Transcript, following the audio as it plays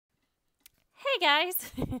Hey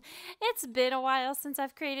guys! It's been a while since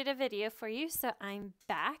I've created a video for you, so I'm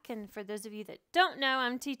back. And for those of you that don't know,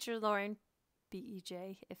 I'm teacher Lauren,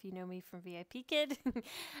 BEJ, if you know me from VIPKID.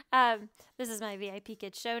 This is my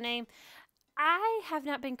VIPKID show name. I have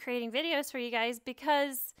not been creating videos for you guys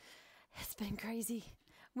because it's been crazy.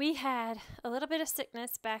 We had a little bit of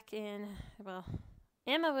sickness back in, well,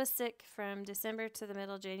 Emma was sick from December to the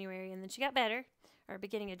middle of January, and then she got better, or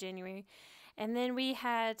beginning of January. And then we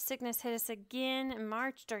had sickness hit us again in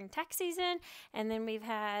March during tax season. And then we've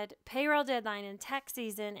had payroll deadline in tax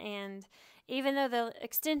season. And even though the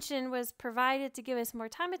extension was provided to give us more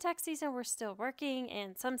time at tax season, we're still working.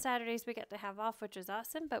 And some Saturdays we got to have off, which was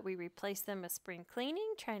awesome. But we replaced them with spring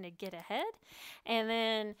cleaning, trying to get ahead. And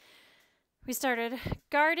then we started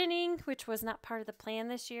gardening, which was not part of the plan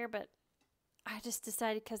this year, but I just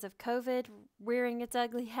decided because of COVID rearing its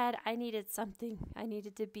ugly head, I needed something. I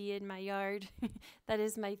needed to be in my yard. That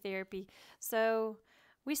is my therapy. So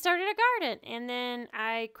we started a garden, and then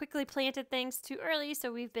I quickly planted things too early.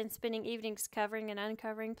 So we've been spending evenings covering and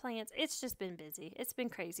uncovering plants. It's just been busy. It's been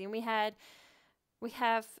crazy. And we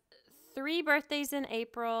have 3 birthdays in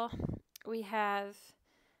April. We have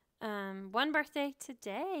one birthday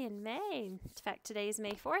today in May. In fact, today is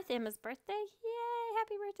May 4th, Emma's birthday. Yay!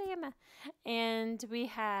 Happy birthday, Emma. And we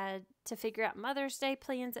had to figure out Mother's Day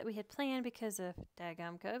plans that we had planned because of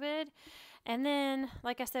daggum COVID. And then,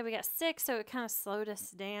 like I said, we got sick, so it kind of slowed us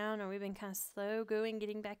down, or we've been kind of slow going,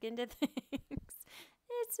 getting back into things.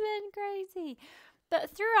 It's been crazy. But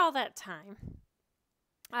through all that time,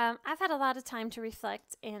 I've had a lot of time to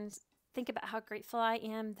reflect and think about how grateful I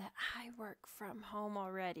am that I work from home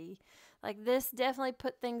already. Like, this definitely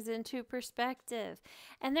put things into perspective.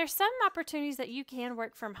 And there's some opportunities that you can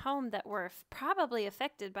work from home that were probably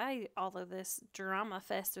affected by all of this drama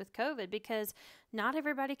fest with COVID, because not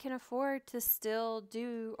everybody can afford to still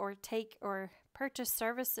do or take or purchase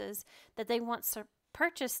services that they once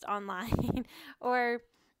purchased online. Or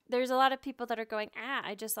there's a lot of people that are going,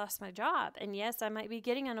 I just lost my job. And yes, I might be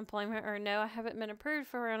getting unemployment, or no, I haven't been approved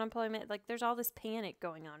for unemployment. Like, there's all this panic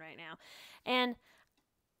going on right now. And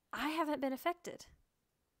I haven't been affected,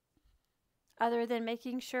 other than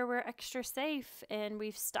making sure we're extra safe and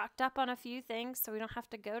we've stocked up on a few things so we don't have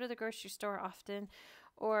to go to the grocery store often,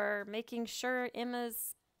 or making sure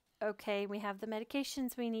Emma's okay. We have the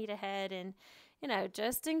medications we need ahead. And,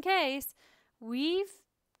 just in case, we've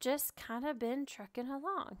just kind of been trucking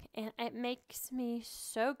along, and it makes me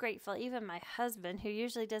so grateful. Even my husband, who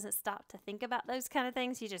usually doesn't stop to think about those kind of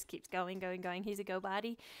things, he just keeps going. He's a go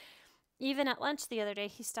body. Even at lunch the other day,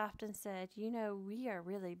 he stopped and said, we are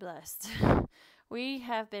really blessed. We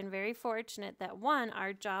have been very fortunate that, one,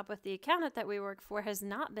 our job with the accountant that we work for has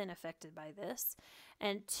not been affected by this,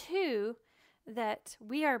 and 2, that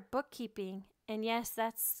we are bookkeeping. And yes,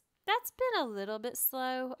 that's been a little bit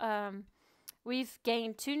slow. We've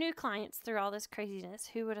gained 2 new clients through all this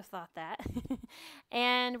craziness. Who would have thought that?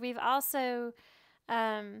 And we've also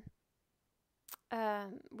been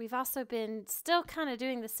still kind of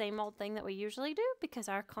doing the same old thing that we usually do, because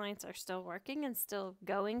our clients are still working and still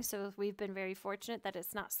going. So we've been very fortunate that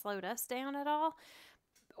it's not slowed us down at all,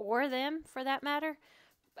 or them for that matter.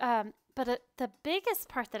 But the biggest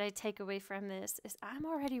part that I take away from this is I'm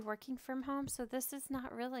already working from home, so this is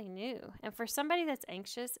not really new. And for somebody that's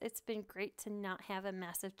anxious, it's been great to not have a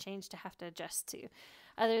massive change to have to adjust to,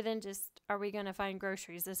 other than just, are we going to find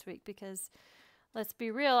groceries this week? Because let's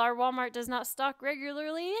be real, our Walmart does not stock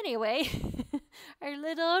regularly anyway. Our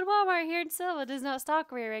little old Walmart here in Silva does not stock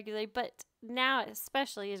very regularly, but now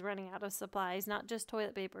especially is running out of supplies, not just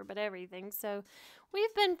toilet paper, but everything. So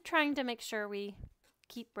we've been trying to make sure we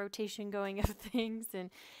keep rotation going of things, and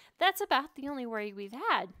that's about the only worry we've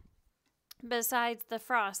had, besides the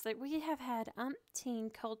frost. Like, we have had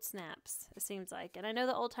umpteen cold snaps, it seems like. And I know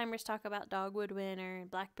the old timers talk about dogwood winter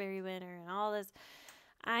and blackberry winter and all this.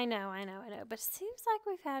 I know, but it seems like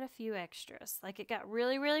we've had a few extras. Like, it got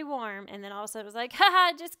really, really warm, and then all of a sudden it was like,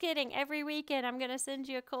 haha, just kidding. Every weekend I'm going to send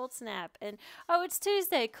you a cold snap. And, oh, it's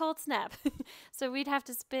Tuesday, cold snap. So we'd have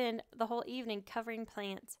to spend the whole evening covering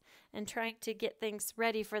plants and trying to get things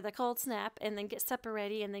ready for the cold snap, and then get supper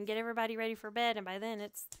ready, and then get everybody ready for bed. And by then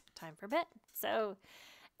it's time for bed. So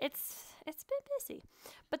it's been busy.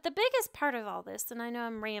 But the biggest part of all this, and I know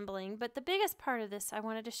I'm rambling, but the biggest part of this I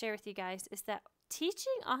wanted to share with you guys is that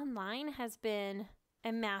teaching online has been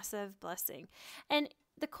a massive blessing. And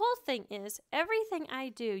the cool thing is, everything I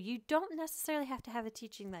do, you don't necessarily have to have a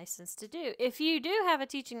teaching license to do. If you do have a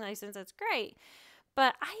teaching license, that's great.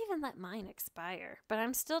 But I even let mine expire, but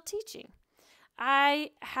I'm still teaching.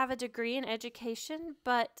 I have a degree in education,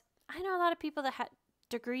 but I know a lot of people that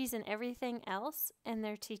degrees in everything else, and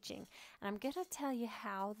they're teaching. And I'm going to tell you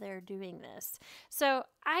how they're doing this. So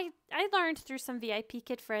I learned through some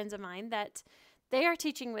VIPKID friends of mine that they are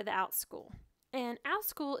teaching with Outschool. And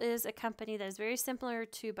Outschool is a company that is very similar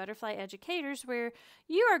to Butterfly Educators, where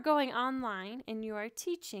you are going online and you are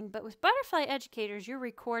teaching. But with Butterfly Educators, you're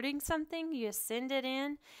recording something, you send it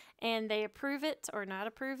in, and they approve it or not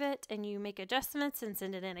approve it, and you make adjustments and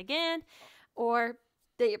send it in again. Or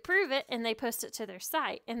they approve it and they post it to their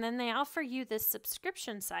site. And then they offer you this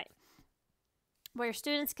subscription site where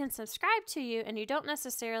students can subscribe to you, and you don't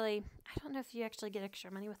necessarily, I don't know if you actually get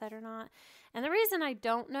extra money with that or not. And the reason I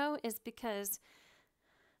don't know is because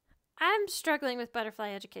I'm struggling with Butterfly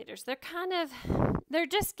Educators. They're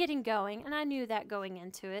just getting going, and I knew that going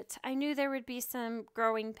into it. I knew there would be some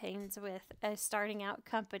growing pains with a starting out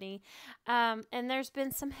company, and there's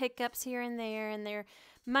been some hiccups here and there, and their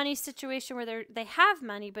money situation where they have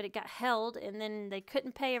money, but it got held, and then they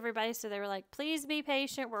couldn't pay everybody, so they were like, please be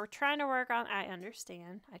patient. We're trying to work on. I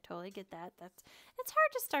understand. I totally get that. It's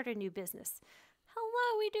hard to start a new business.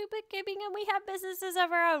 Hello, we do bookkeeping and we have businesses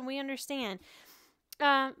of our own. We understand.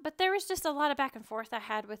 But there was just a lot of back and forth I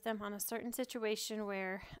had with them on a certain situation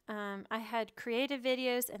where I had created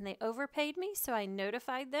videos and they overpaid me, so I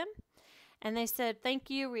notified them. And they said,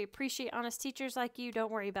 thank you. We appreciate honest teachers like you.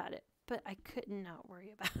 Don't worry about it. But I could not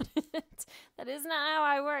worry about it. That is not how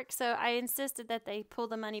I work. So I insisted that they pull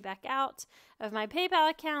the money back out of my PayPal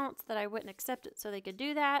account, that I wouldn't accept it so they could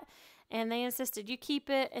do that. And they insisted, you keep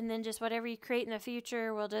it, and then just whatever you create in the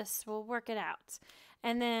future, we'll work it out.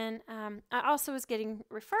 And then I also was getting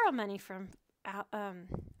referral money from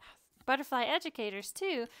Butterfly Educators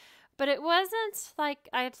too. But it wasn't like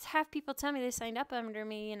I'd have people tell me they signed up under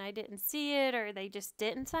me and I didn't see it, or they just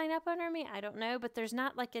didn't sign up under me. I don't know, but there's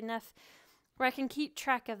not like enough where I can keep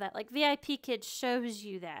track of that. Like VIPKID shows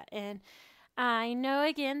you that. And I know,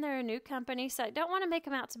 again, they're a new company, so I don't want to make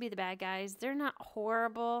them out to be the bad guys. They're not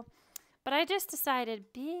horrible. But I just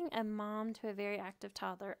decided, being a mom to a very active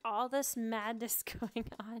toddler, all this madness going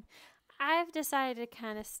on, I've decided to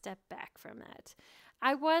kind of step back from that.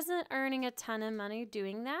 I wasn't earning a ton of money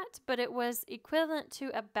doing that, but it was equivalent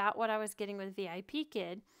to about what I was getting with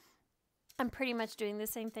VIPKID. I'm pretty much doing the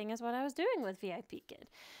same thing as what I was doing with VIPKID.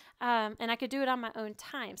 And I could do it on my own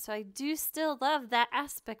time. So I do still love that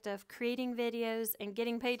aspect of creating videos and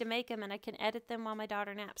getting paid to make them, and I can edit them while my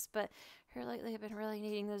daughter naps. But here lately, I've been really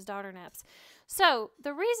needing those daughter naps. So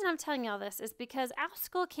the reason I'm telling you all this is because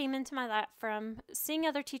Outschool came into my lap from seeing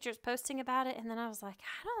other teachers posting about it, and then I was like,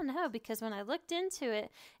 I don't know, because when I looked into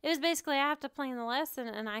it, it was basically I have to plan the lesson,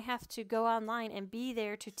 and I have to go online and be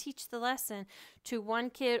there to teach the lesson to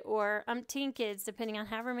one kid or umpteen kids, depending on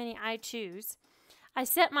however many I choose. I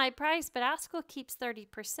set my price, but Outschool keeps 30%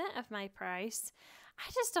 of my price. I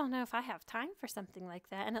just don't know if I have time for something like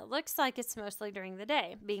that. And it looks like it's mostly during the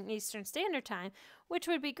day, being Eastern Standard Time, which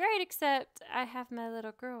would be great, except I have my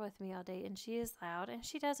little girl with me all day, and she is loud, and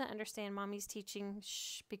she doesn't understand Mommy's teaching,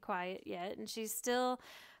 shh, be quiet yet. And she's still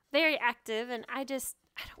very active, and I don't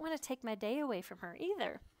want to take my day away from her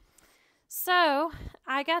either. So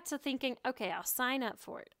I got to thinking, okay, I'll sign up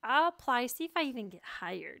for it. I'll apply, see if I even get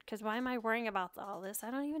hired, because why am I worrying about all this?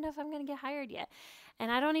 I don't even know if I'm going to get hired yet. And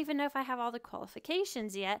I don't even know if I have all the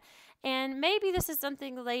qualifications yet. And maybe this is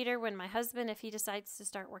something later when my husband, if he decides to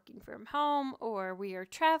start working from home or we are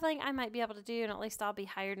traveling, I might be able to do, and at least I'll be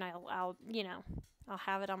hired and I'll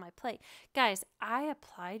have it on my plate. Guys, I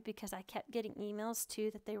applied because I kept getting emails too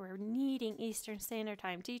that they were needing Eastern Standard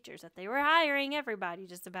Time teachers, that they were hiring everybody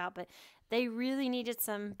just about, but they really needed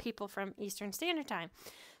some people from Eastern Standard Time.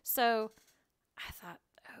 So I thought,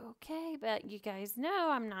 okay, but you guys know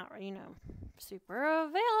I'm not, super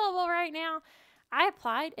available right now. I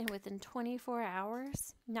applied, and within 24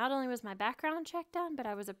 hours, not only was my background check done, but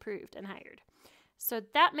I was approved and hired. So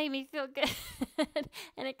that made me feel good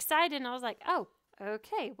and excited. And I was like, oh,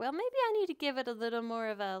 okay, well, maybe I need to give it a little more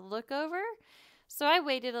of a look over. So I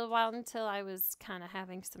waited a while until I was kind of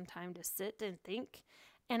having some time to sit and think.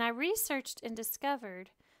 And I researched and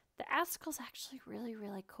discovered that Outschool's actually really,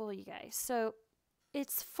 really cool, you guys. So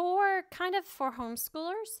it's for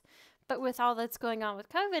homeschoolers, but with all that's going on with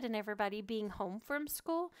COVID and everybody being home from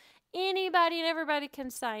school, anybody and everybody can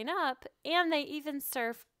sign up, and they even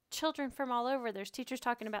serve children from all over. There's teachers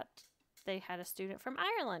talking about they had a student from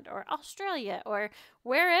Ireland or Australia or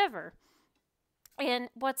wherever. And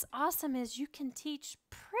what's awesome is you can teach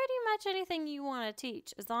pretty much anything you want to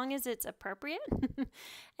teach as long as it's appropriate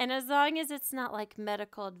and as long as it's not like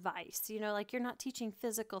medical advice. Like you're not teaching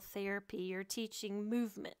physical therapy, you're teaching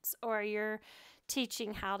movements, or you're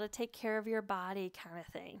teaching how to take care of your body kind of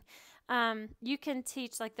thing. You can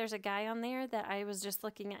teach, like there's a guy on there that I was just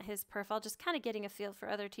looking at his profile, just kind of getting a feel for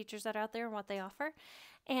other teachers that are out there and what they offer.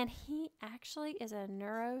 And he actually is a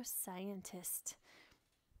neuroscientist.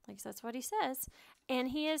 Like that's what he says. And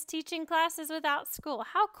he is teaching classes with Outschool.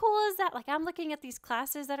 How cool is that? Like I'm looking at these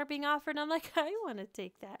classes that are being offered and I'm like, I want to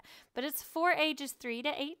take that. But it's for ages 3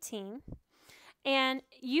 to 18. And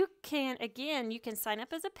you can, again, you can sign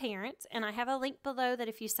up as a parent. And I have a link below that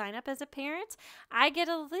if you sign up as a parent, I get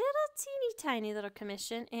a little teeny tiny little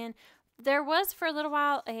commission. And there was for a little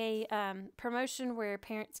while a promotion where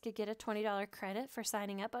parents could get a $20 credit for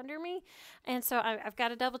signing up under me. And so I've got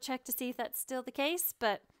to double check to see if that's still the case.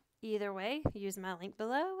 But either way, use my link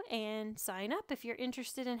below and sign up if you're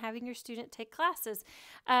interested in having your student take classes.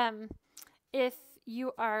 If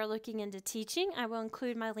you are looking into teaching, I will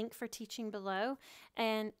include my link for teaching below.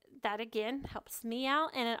 And that, again, helps me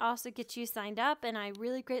out. And it also gets you signed up. And I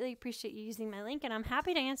really greatly appreciate you using my link. And I'm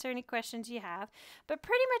happy to answer any questions you have. But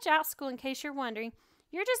pretty much Outschool, in case you're wondering,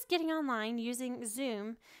 you're just getting online using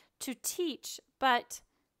Zoom to teach. But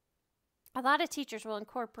a lot of teachers will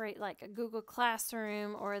incorporate like a Google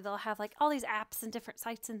Classroom, or they'll have like all these apps and different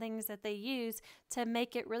sites and things that they use to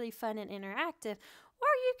make it really fun and interactive. Or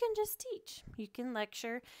you can just teach. You can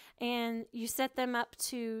lecture, and you set them up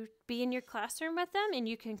to be in your classroom with them, and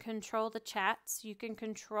you can control the chats. You can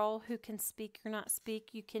control who can speak or not speak.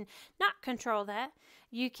 You can not control that.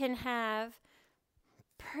 You can have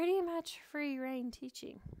pretty much free reign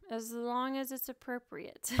teaching as long as it's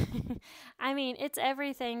appropriate. I mean, it's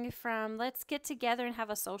everything from let's get together and have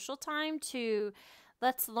a social time to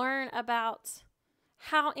let's learn about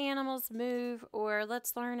how animals move, or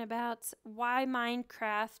let's learn about why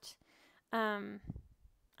Minecraft, I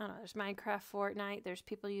don't know, there's Minecraft, Fortnite, there's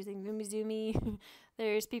people using Umizoomi,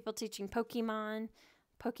 there's people teaching Pokemon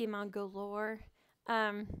galore,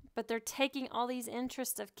 but they're taking all these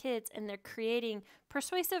interests of kids and they're creating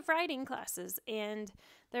persuasive writing classes, and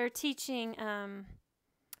they're teaching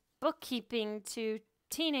bookkeeping to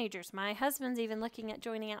teenagers. My husband's even looking at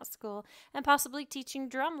joining Outschool and possibly teaching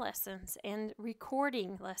drum lessons and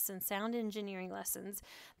recording lessons, sound engineering lessons.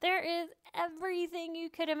 There is everything you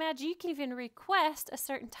could imagine. You can even request a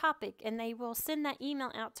certain topic and they will send that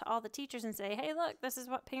email out to all the teachers and say, hey, look, this is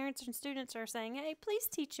what parents and students are saying. Hey, please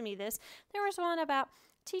teach me this. There was one about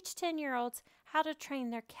teach 10-year-olds how to train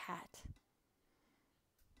their cat.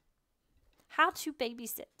 How to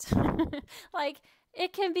babysit. Like,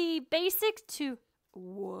 it can be basic to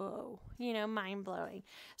whoa, mind-blowing.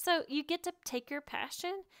 So you get to take your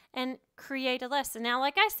passion and create a lesson. Now,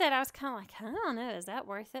 like I said, I was kind of like, I don't know, is that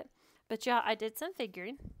worth it? But y'all, I did some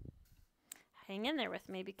figuring. Hang in there with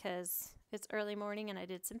me because it's early morning and I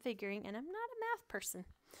did some figuring, and I'm not a math person.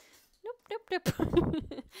 Nope.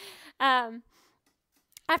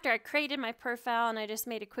 After I created my profile and I just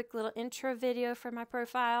made a quick little intro video for my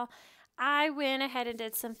profile, I went ahead and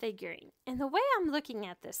did some figuring. And the way I'm looking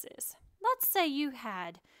at this is, let's say you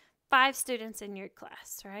had 5 students in your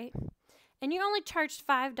class, right? And you only charged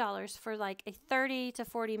 $5 for like a 30 to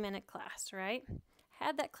 40 minute class, right?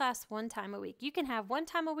 Had that class one time a week. You can have one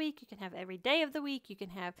time a week. You can have every day of the week. You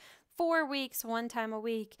can have 4 weeks, one time a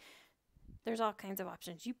week. There's all kinds of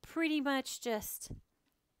options. You pretty much just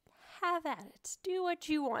have at it. Do what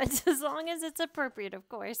you want, as long as it's appropriate, of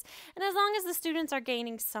course. And as long as the students are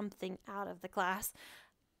gaining something out of the class.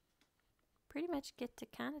 Pretty much get to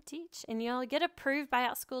kind of teach, and you'll get approved by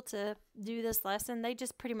Outschool to do this lesson. They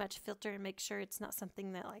just pretty much filter and make sure it's not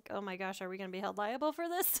something that like, oh my gosh, are we going to be held liable for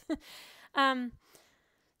this?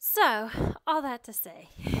 So all that to say,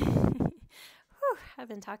 I've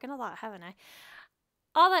been talking a lot, haven't I?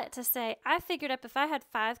 All that to say, I figured up if I had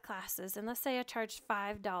 5 classes, and let's say I charged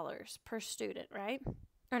 $5 per student, right?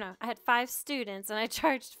 Or no, I had 5 students and I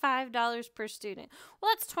charged $5 per student.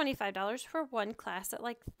 Well, that's $25 for one class at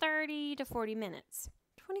like 30 to 40 minutes.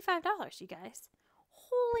 $25, you guys.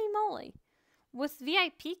 Holy moly. With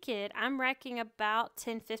VIPKID, I'm racking about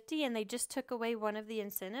 $10.50, and they just took away one of the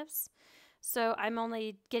incentives. So I'm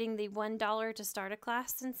only getting the $1 to start a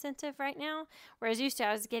class incentive right now, whereas used to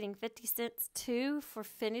I was getting 50 cents too for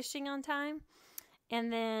finishing on time.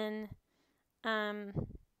 And then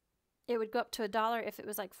it would go up to $1 if it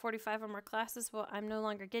was like 45 or more classes. Well, I'm no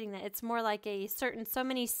longer getting that. It's more like a certain so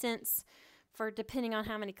many cents for depending on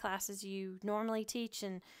how many classes you normally teach,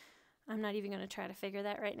 and I'm not even going to try to figure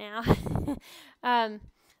that right now.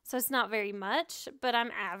 So it's not very much, but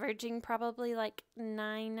I'm averaging probably like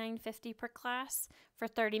 $9.50 per class for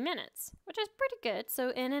 30 minutes, which is pretty good. So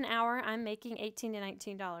in an hour, I'm making $18 to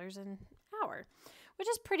 $19 an hour, which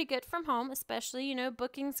is pretty good from home, especially,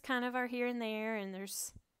 bookings kind of are here and there, and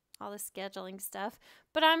there's all the scheduling stuff,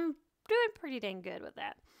 but I'm doing pretty dang good with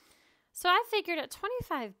that. So I figured at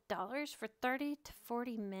 $25 for 30 to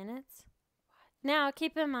 40 minutes. Now,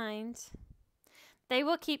 keep in mind, they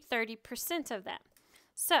will keep 30% of that.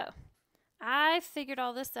 So I figured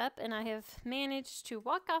all this up, and I have managed to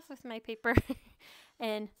walk off with my paper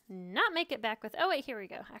and not make it back with, oh, wait, here we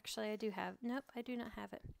go. Actually, I do have, nope, I do not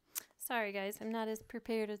have it. Sorry, guys, I'm not as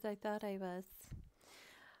prepared as I thought I was.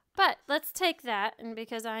 But let's take that, and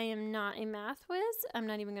because I am not a math whiz, I'm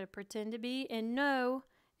not even going to pretend to be. And no,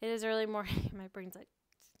 it is early morning. My brain's like,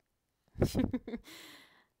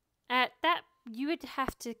 at that, you would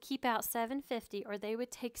have to keep out $7.50, or they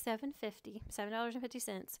would take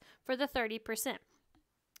 $7.50 for the 30%.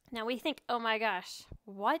 Now we think, oh my gosh,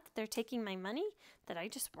 what? They're taking my money that I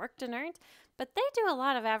just worked and earned? But they do a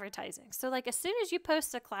lot of advertising. So like as soon as you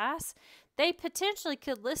post a class, they potentially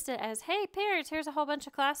could list it as, hey parents, here's a whole bunch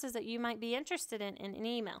of classes that you might be interested in an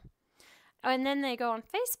email. And then they go on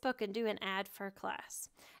Facebook and do an ad for a class.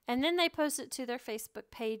 And then they post it to their Facebook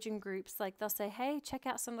page and groups. Like they'll say, hey, check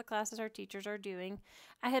out some of the classes our teachers are doing.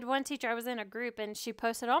 I had one teacher, I was in a group, and she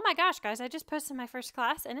posted, oh my gosh, guys, I just posted my first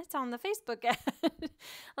class and it's on the Facebook ad.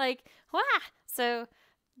 Like, wow. So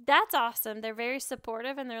that's awesome. They're very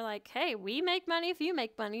supportive, and they're like, hey, we make money if you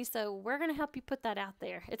make money, so we're going to help you put that out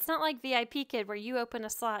there. It's not like VIPKID where you open a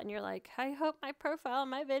slot and you're like, I hope my profile and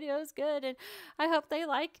my video is good, and I hope they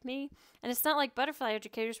like me. And it's not like Butterfly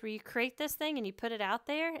Educators where you create this thing and you put it out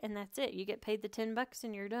there and that's it. You get paid the $10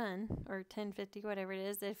 and you're done, or $10.50, whatever it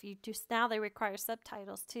is. If you just, now they require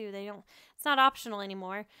subtitles too. They don't, it's not optional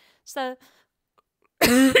anymore. So,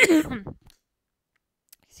 excuse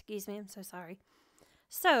me, I'm so sorry.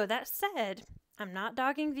 So, that said, I'm not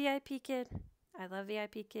dogging VIPKID. I love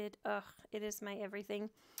VIPKID. Ugh, it is my everything,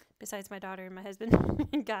 besides my daughter and my husband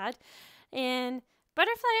and God. And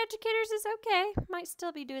Butterfly Educators is okay. Might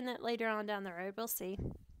still be doing that later on down the road. We'll see.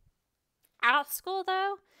 Outschool,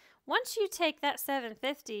 though, once you take that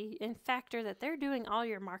 $7.50 and factor that they're doing all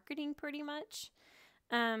your marketing pretty much,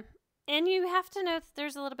 and you have to know that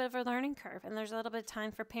there's a little bit of a learning curve, and there's a little bit of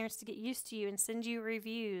time for parents to get used to you and send you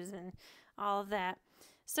reviews and all of that.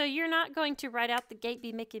 So you're not going to right out the gate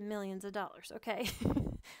be making millions of dollars, okay?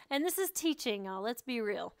 And this is teaching, y'all. Let's be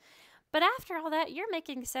real. But after all that, you're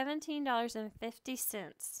making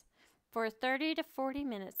 $17.50 for 30 to 40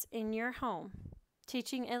 minutes in your home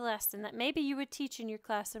teaching a lesson that maybe you would teach in your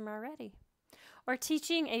classroom already. Or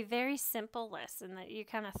teaching a very simple lesson that you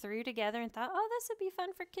kind of threw together and thought, oh, this would be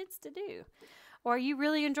fun for kids to do. Or you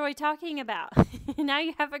really enjoy talking about. Now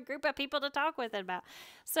you have a group of people to talk with it about.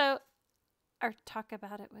 So, or talk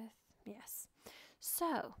about it with, yes.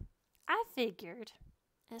 So, I figured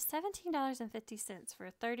at $17.50 for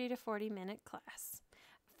a 30 to 40 minute class,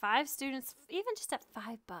 5 students, even just at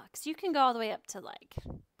 $5, you can go all the way up to like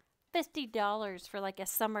 $50 for like a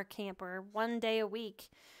summer camp or 1 day a week.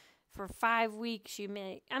 For 5 weeks, you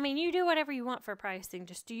make, I mean, you do whatever you want for pricing.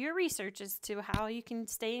 Just do your research as to how you can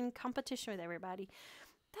stay in competition with everybody.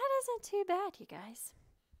 That isn't too bad, you guys.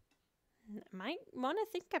 Might want to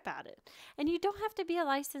think about it. And you don't have to be a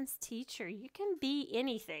licensed teacher. You can be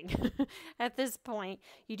anything at this point.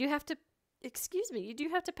 You do have to, you do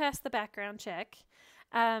have to pass the background check.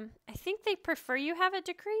 I think they prefer you have a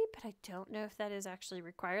degree, but I don't know if that is actually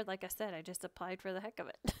required. Like I said, I just applied for the heck of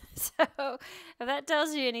it. So if that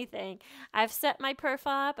tells you anything, I've set my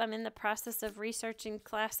profile up. I'm in the process of researching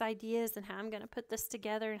class ideas and how I'm going to put this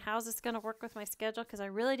together and how's this going to work with my schedule, because I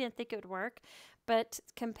really didn't think it would work. But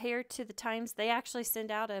compared to the times, they actually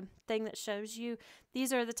send out a thing that shows you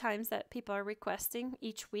these are the times that people are requesting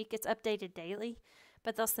each week. It's updated daily,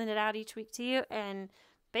 but they'll send it out each week to you. And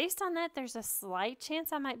based on that, there's a slight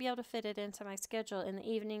chance I might be able to fit it into my schedule in the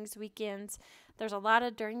evenings, weekends. There's a lot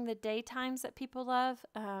of during the day times that people love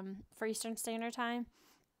for Eastern Standard Time.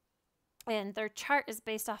 And their chart is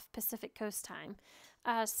based off Pacific Coast time.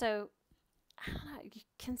 So, I don't know,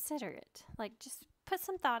 consider it. Like, just put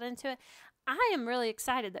some thought into it. I am really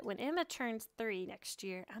excited that when Emma turns 3 next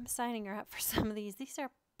year, I'm signing her up for some of these. These are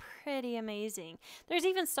pretty amazing. There's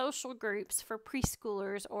even social groups for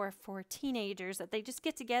preschoolers or for teenagers that they just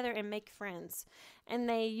get together and make friends. And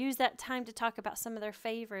they use that time to talk about some of their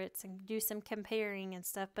favorites and do some comparing and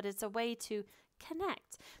stuff. But it's a way to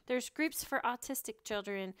connect. There's groups for autistic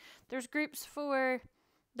children. There's groups for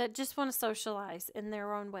that just want to socialize in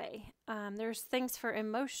their own way. There's things for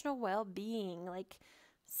emotional well-being, like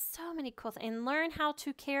so many cool things. And learn how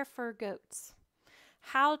to care for goats.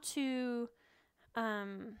 How to I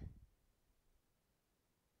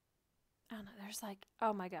don't know, there's like,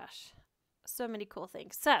 oh my gosh, so many cool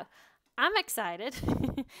things. So I'm excited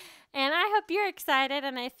and I hope you're excited.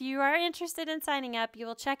 And if you are interested in signing up, you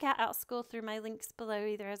will check out Outschool through my links below,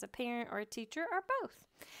 either as a parent or a teacher or both.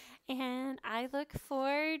 And I look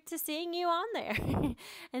forward to seeing you on there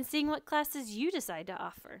and seeing what classes you decide to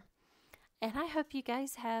offer. And I hope you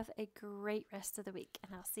guys have a great rest of the week.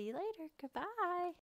 And I'll see you later. Goodbye.